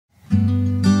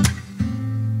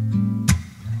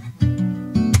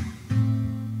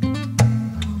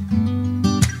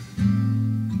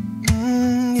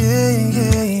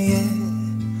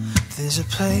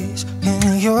place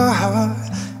in your heart,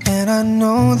 and I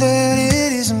know that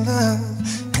it isn't love.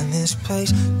 And this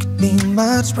place could be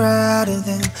much brighter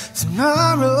than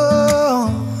tomorrow.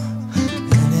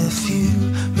 And if you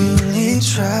really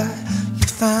try, you'd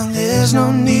find there's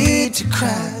no need to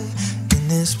cry. In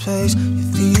this place you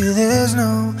feel there's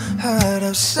no hurt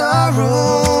or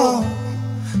sorrow.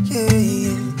 Yeah,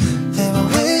 yeah. There are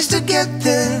ways to get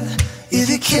there if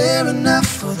you care enough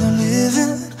for the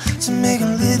living, to make a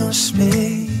little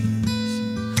space,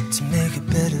 to make a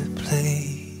better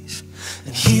place,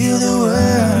 and heal the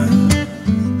world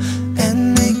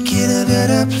and make it a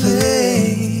better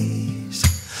place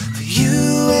for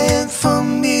you and for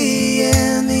me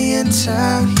and the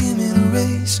entire human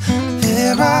race.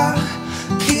 There are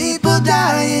people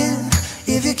dying.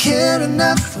 If you care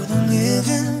enough for the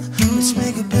living, let's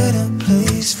make a better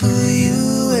place for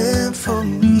you and for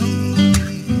me.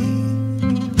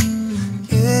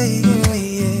 Yeah, yeah,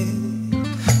 yeah.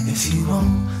 If you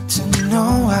want to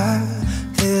know why,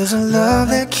 there's a love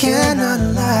that cannot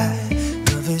lie.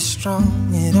 Love is strong,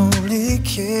 it only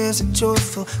cares a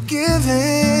joyful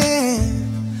giving.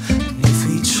 And if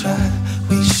we try,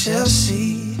 we shall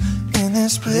see. In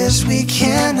this bliss we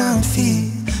cannot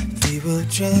feel. If we will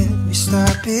dread, we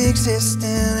stop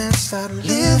existing and start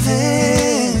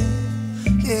living.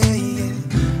 Yeah,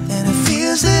 yeah. And it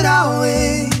feels that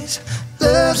always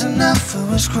love's enough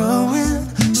for us growing,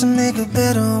 to make a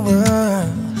better world.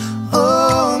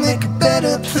 Oh, make a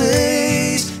better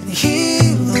place and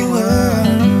heal the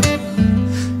world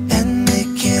and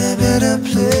make it a better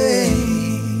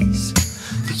place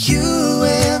for you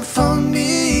and for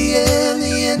me and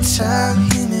the entire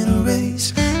human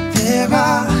race. There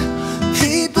are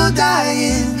people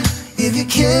dying. If you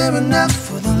care enough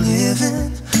for the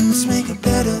living, let's make a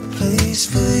better place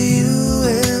for you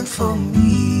and for me.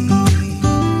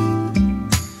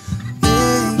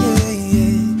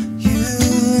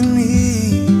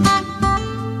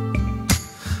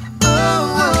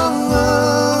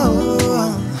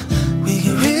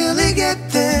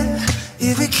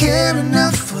 Care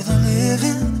enough for the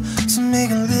living, to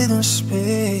make a little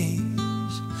space,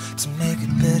 to make a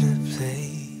better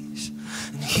place,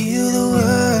 and heal the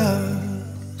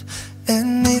world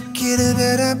and make it a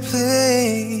better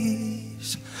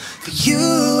place for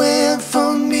you and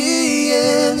for me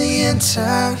and the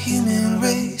entire human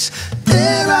race.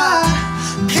 There are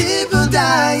people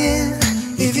dying.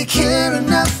 If you care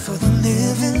enough for the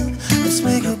living, let's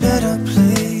make a better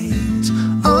place.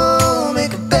 Oh,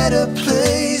 make a better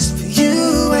place for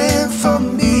you and for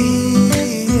me.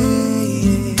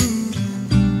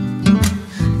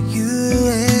 You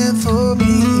and for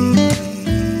me.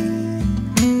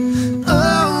 Oh,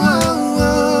 oh,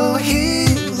 oh,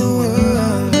 heal the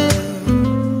world.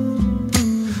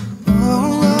 Oh,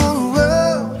 oh,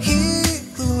 oh, heal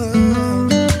the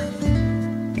world.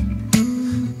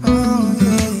 Oh,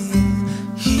 yeah,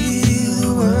 yeah, heal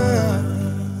the world.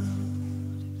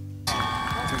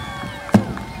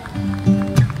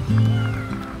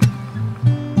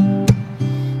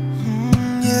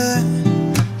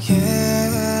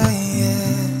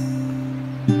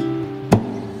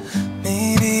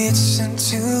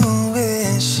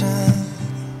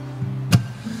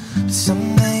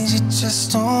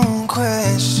 Just don't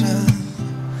question.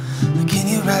 Look in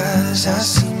your eyes, I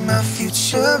see my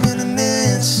future in an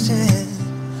instant.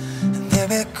 And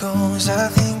there it goes, I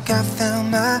think I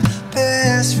found my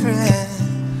best friend.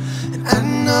 And I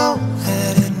know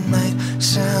that it might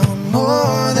sound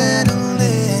more than a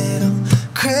little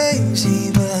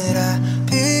crazy, but I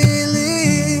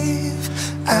believe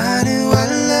I knew I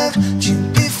loved you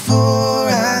before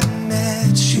I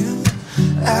met you.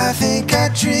 I think I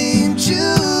dreamed you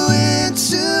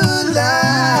into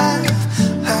life.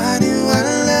 I knew I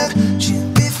loved you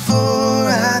before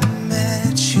I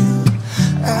met you.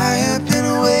 I have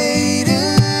been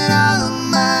waiting all of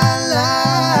my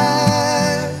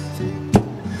life.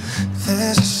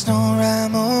 There's just no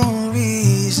rhyme or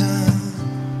reason,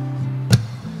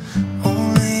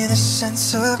 only the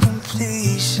sense of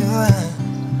completion.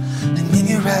 And in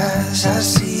your eyes I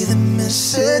see the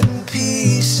missing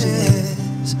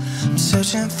pieces I'm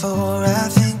searching for. I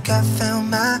think I found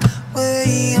my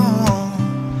way home.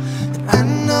 And I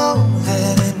know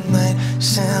that it might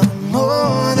sound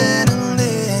more than a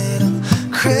little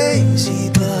crazy,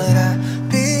 but I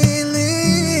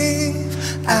believe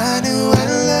I knew I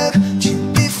loved you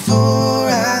before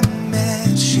I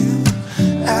met you.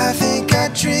 I think I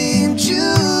dreamed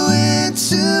you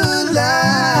into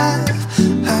life.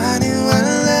 I knew I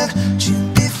loved you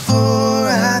before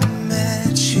I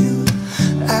met you.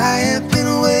 I have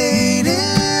been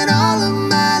waiting all of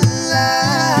my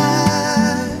life.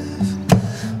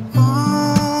 Oh,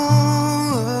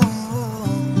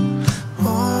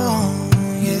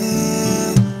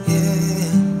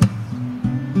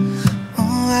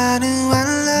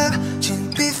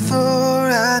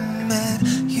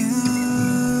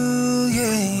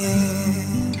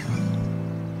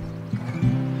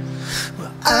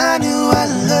 I knew I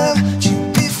loved you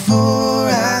before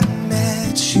I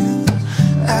met you.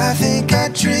 I think I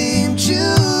dreamed you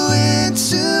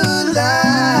into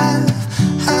life.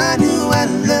 I knew I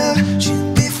loved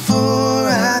you before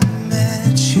I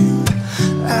met you.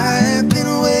 I have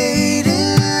been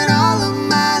waiting all of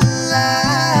my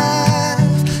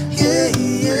life. Yeah,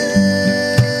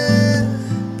 yeah.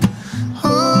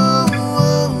 Oh,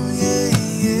 oh, yeah,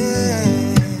 yeah.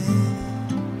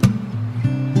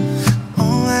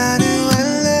 Oh, I knew I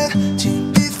loved you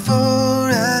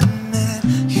before I met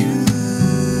you.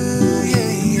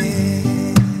 Yeah,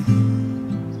 yeah.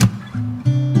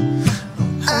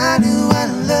 Oh, I knew I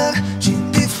loved you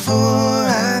before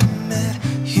I met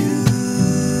you.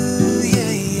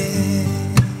 Yeah, yeah.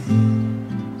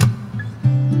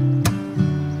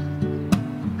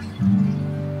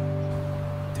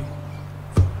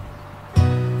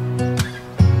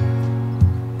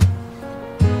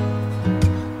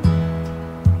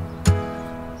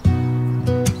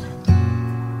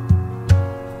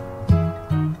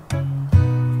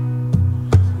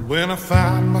 When I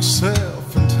find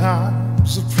myself in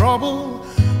times of trouble,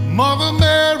 Mother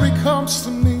Mary comes to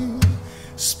me,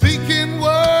 speaking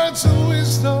words of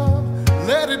wisdom,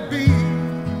 let it be.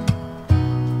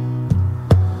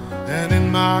 And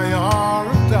in my hour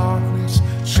of darkness,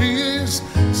 she is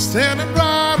standing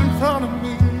right in front of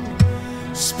me,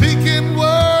 speaking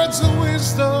words of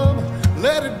wisdom,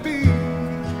 let it be.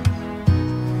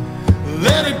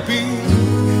 Let it be,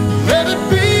 let it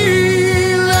be.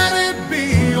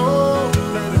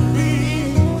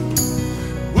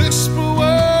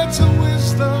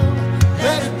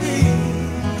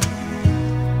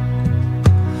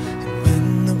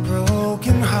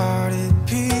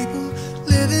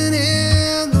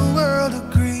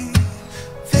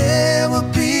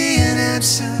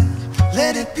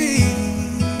 Let it be.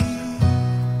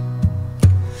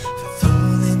 For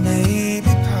though they may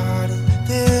be parted,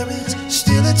 there is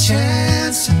still a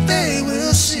chance that they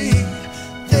will see.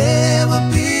 There will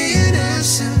be an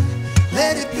answer.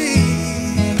 Let it be.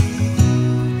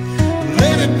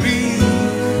 Let it be.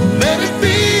 Let it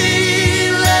be.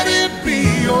 Let it be.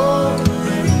 Oh,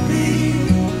 let it be.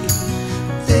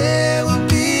 There will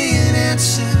be an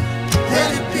answer. Let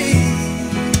it be.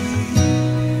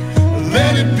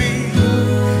 Let it be.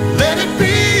 Let it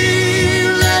be,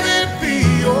 let it be,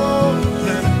 oh,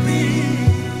 let it be.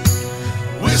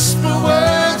 Whisper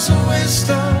words of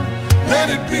wisdom, let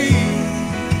it be.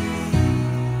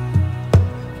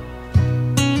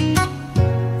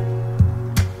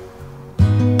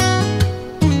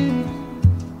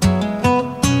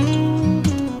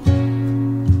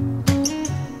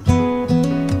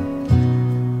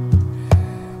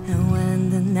 And when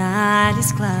the night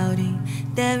is cloudy,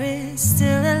 there is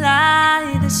still a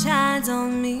light that shines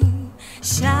on me.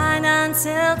 Shine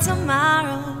until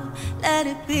tomorrow, let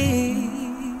it be.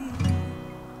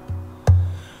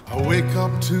 I wake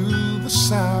up to the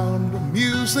sound of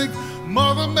music.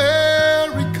 Mother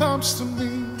Mary comes to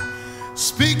me,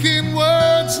 speaking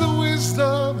words of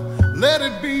wisdom, let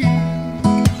it be.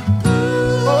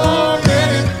 Oh, let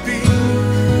it be.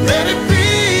 Let it be.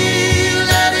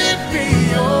 Let it be.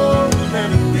 Oh,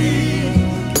 let it be.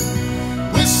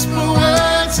 Whisper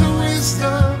words of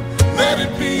wisdom, let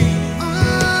it be.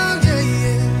 Oh, yeah,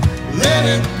 yeah. Let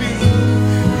it be.